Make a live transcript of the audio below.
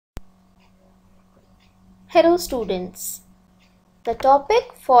Hello students, the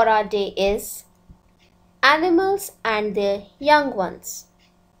topic for our day is animals and their young ones.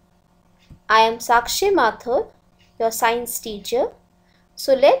 I am Sakshi Mathur, your science teacher.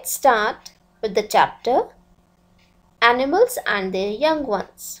 So let's start with the chapter Animals and their young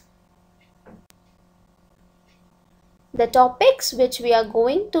ones. The topics which we are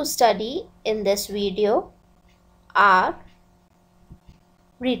going to study in this video are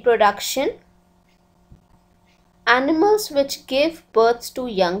reproduction, animals which give birth to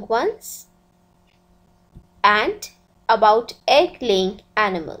young ones, and about egg-laying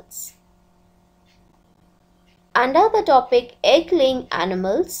animals. Under the topic egg-laying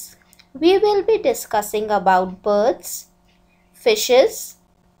animals, we will be discussing about birds, fishes,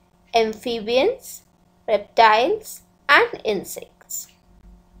 amphibians, reptiles, and insects.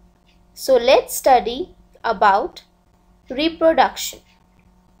 So let's study about reproduction.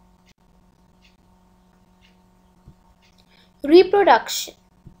 Reproduction,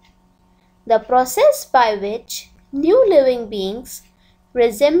 the process by which new living beings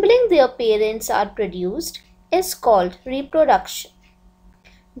resembling their parents are produced, is called reproduction.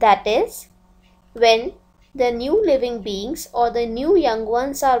 That is, when the new living beings or the new young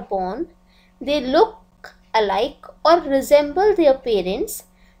ones are born, they look alike or resemble their parents.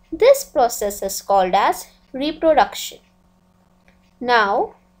 This process is called as reproduction.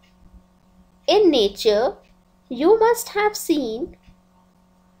 Now, in nature, you must have seen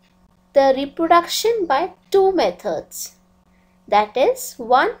the reproduction by two methods. That is,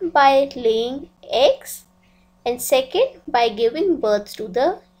 one by laying eggs and second by giving birth to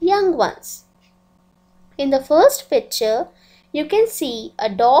the young ones. In the first picture, you can see a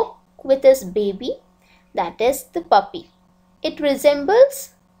dog with his baby, that is the puppy. It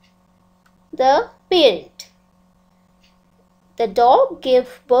resembles the parent. The dog gives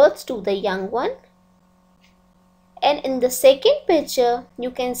birth to the young one. And in the second picture,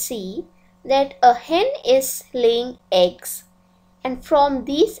 you can see that a hen is laying eggs, and from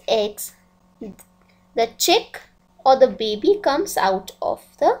these eggs, the chick or the baby comes out of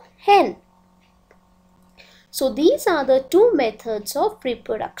the hen. So these are the two methods of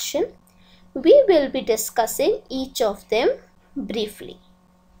reproduction. We will be discussing each of them briefly.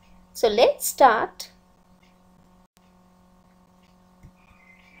 So let's start.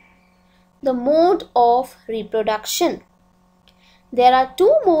 The mode of reproduction. There are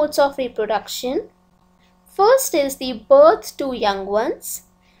two modes of reproduction. First is the birth to young ones,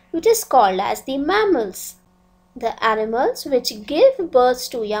 which is called as the mammals. The animals which give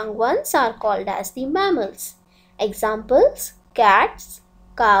birth to young ones are called as the mammals. Examples: cats,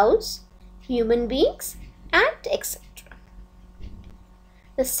 cows, human beings, and etc.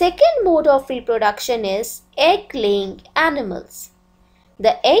 The second mode of reproduction is egg-laying animals.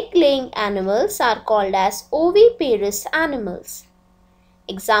 The egg-laying animals are called as oviparous animals.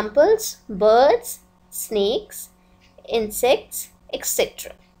 Examples: birds, snakes, insects,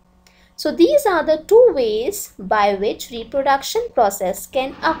 etc. So these are the two ways by which reproduction process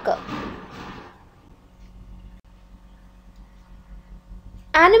can occur.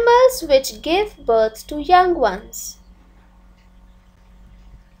 Animals which give birth to young ones,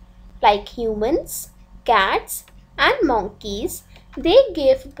 like humans, cats, and monkeys, they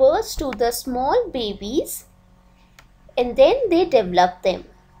give birth to the small babies and then they develop them.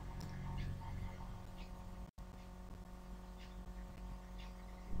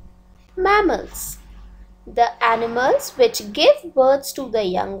 Mammals, the animals which give birth to the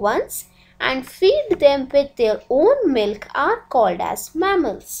young ones and feed them with their own milk, are called as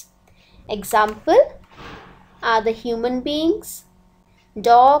mammals. Example are the human beings,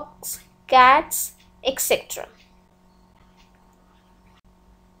 dogs, cats, etc.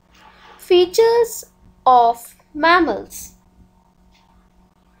 Features of mammals.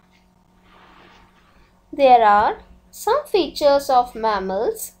 There are some features of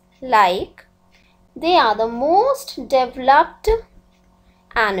mammals, like they are the most developed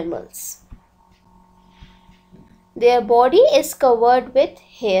animals. Their body is covered with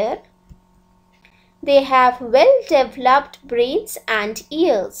hair. They have well-developed brains and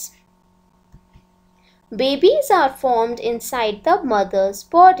ears. Babies are formed inside the mother's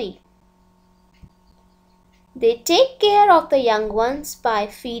body. They take care of the young ones by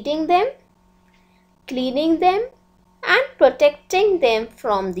feeding them, cleaning them, and protecting them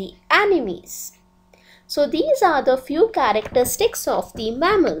from the enemies. So these are the few characteristics of the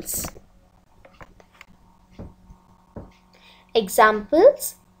mammals.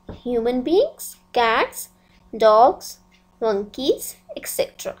 Examples: human beings, cats, dogs, monkeys,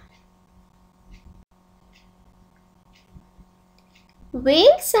 etc.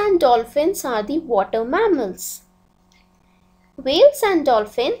 Whales and dolphins are the water mammals. Whales and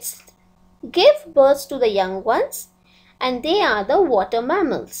dolphins give birth to the young ones and they are the water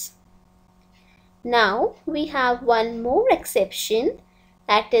mammals. Now we have one more exception,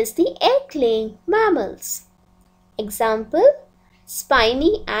 that is the egg-laying mammals. Example,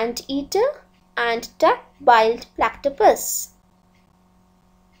 spiny anteater and duck-billed platypus.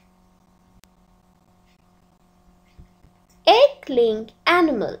 Egg-laying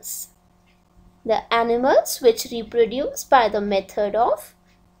animals. The animals which reproduce by the method of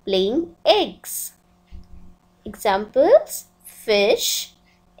laying eggs. Examples, fish,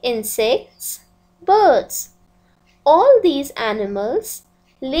 insects, birds. All these animals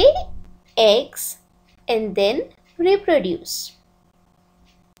lay eggs and then reproduce.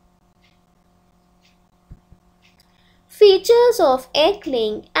 Features of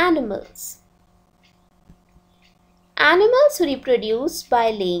egg-laying animals. Animals reproduce by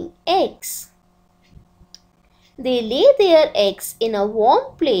laying eggs. They lay their eggs in a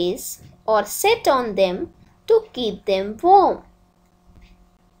warm place or sit on them to keep them warm.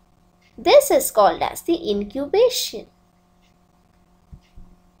 This is called as the incubation.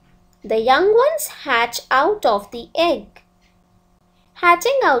 The young ones hatch out of the egg.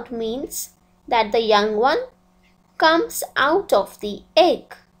 Hatching out means that the young one comes out of the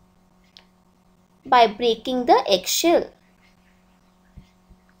egg by breaking the eggshell.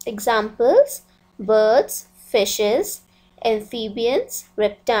 Examples, birds, fishes, amphibians,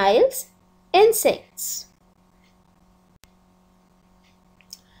 reptiles, insects.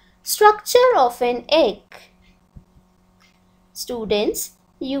 Structure of an egg. Students,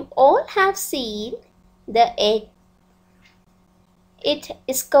 you all have seen the egg. It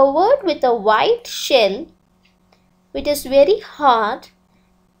is covered with a white shell which is very hard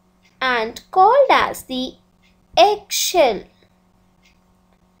and called as the eggshell.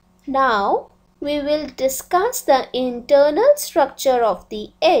 Now we will discuss the internal structure of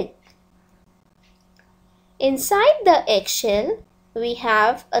the egg. Inside the eggshell, we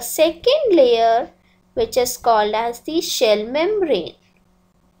have a second layer which is called as the shell membrane.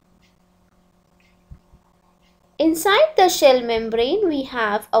 Inside the shell membrane, we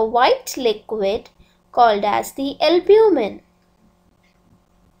have a white liquid called as the albumin.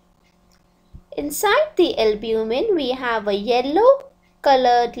 Inside the albumin, we have a yellow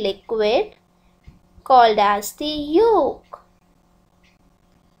colored liquid called as the yolk.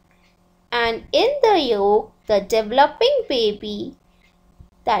 And in the yolk, the developing baby,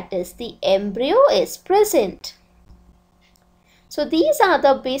 that is the embryo, is present. So these are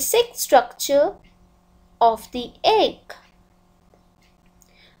the basic structure of the egg.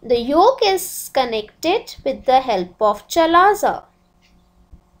 The yolk is connected with the help of chalaza.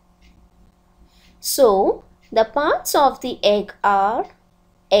 So the parts of the egg are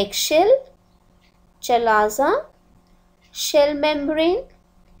eggshell, chalaza, shell membrane,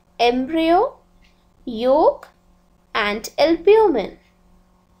 embryo, yolk and albumin.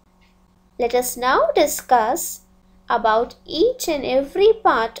 Let us now discuss about each and every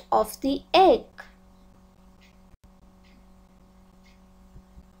part of the egg.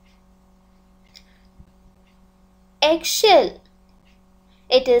 Eggshell.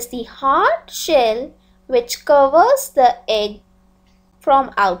 It is the hard shell which covers the egg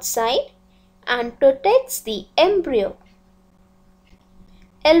from outside and protects the embryo.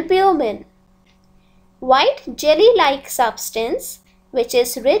 Albumin. White jelly-like substance which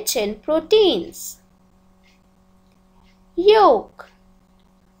is rich in proteins. Yolk.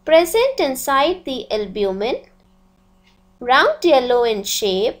 Present inside the albumin, round yellow in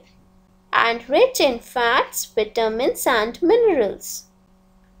shape and rich in fats, vitamins and minerals.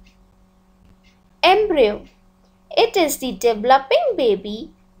 Embryo. It is the developing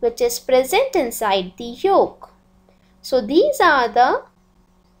baby which is present inside the yolk. So these are the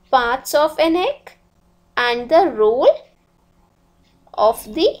parts of an egg and the role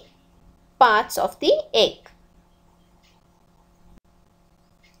of the parts of the egg.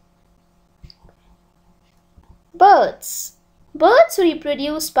 Birds. Birds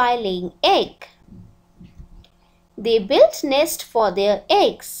reproduce by laying egg. They build nest for their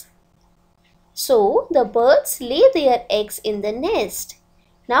eggs. So the birds lay their eggs in the nest.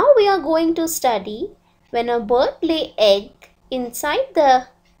 Now we are going to study when a bird lay egg inside the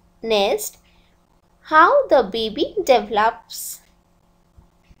nest, how the baby develops.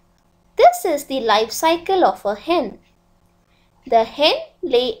 This is the life cycle of a hen. The hen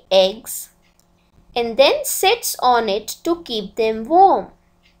lays eggs and then sits on it to keep them warm.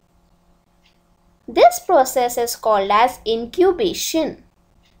 This process is called as incubation.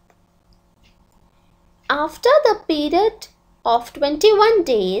 After the period of 21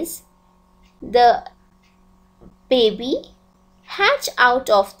 days, the baby hatch out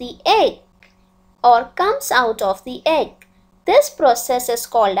of the egg or comes out of the egg. This process is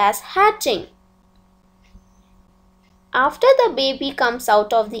called as hatching. After the baby comes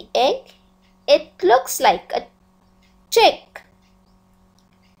out of the egg, it looks like a chick.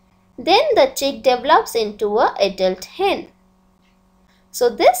 Then the chick develops into an adult hen. So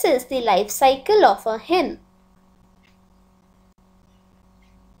this is the life cycle of a hen.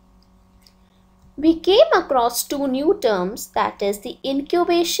 We came across two new terms, that is the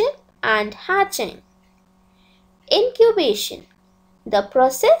incubation and hatching. Incubation, the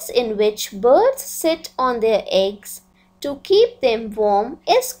process in which birds sit on their eggs to keep them warm,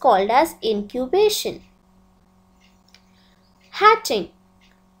 is called as incubation. Hatching,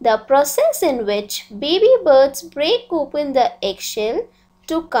 the process in which baby birds break open the eggshell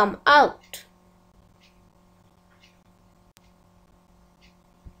to come out.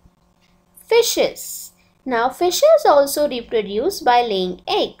 Fishes. Now fishes also reproduce by laying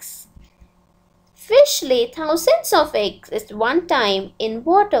eggs. Fish lay thousands of eggs at one time in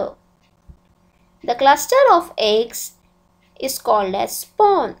water. The cluster of eggs is called as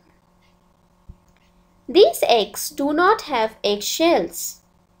spawn. These eggs do not have eggshells.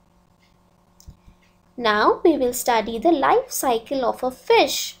 Now we will study the life cycle of a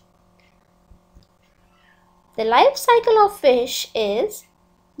fish. The life cycle of fish is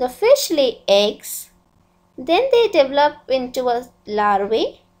the fish lay eggs, then they develop into a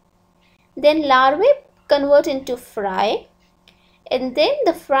larvae, then larvae convert into fry, and then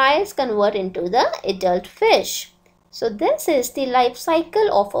the fries convert into the adult fish. So this is the life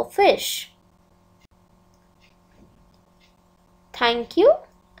cycle of a fish. Thank you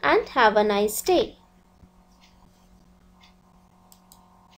and have a nice day.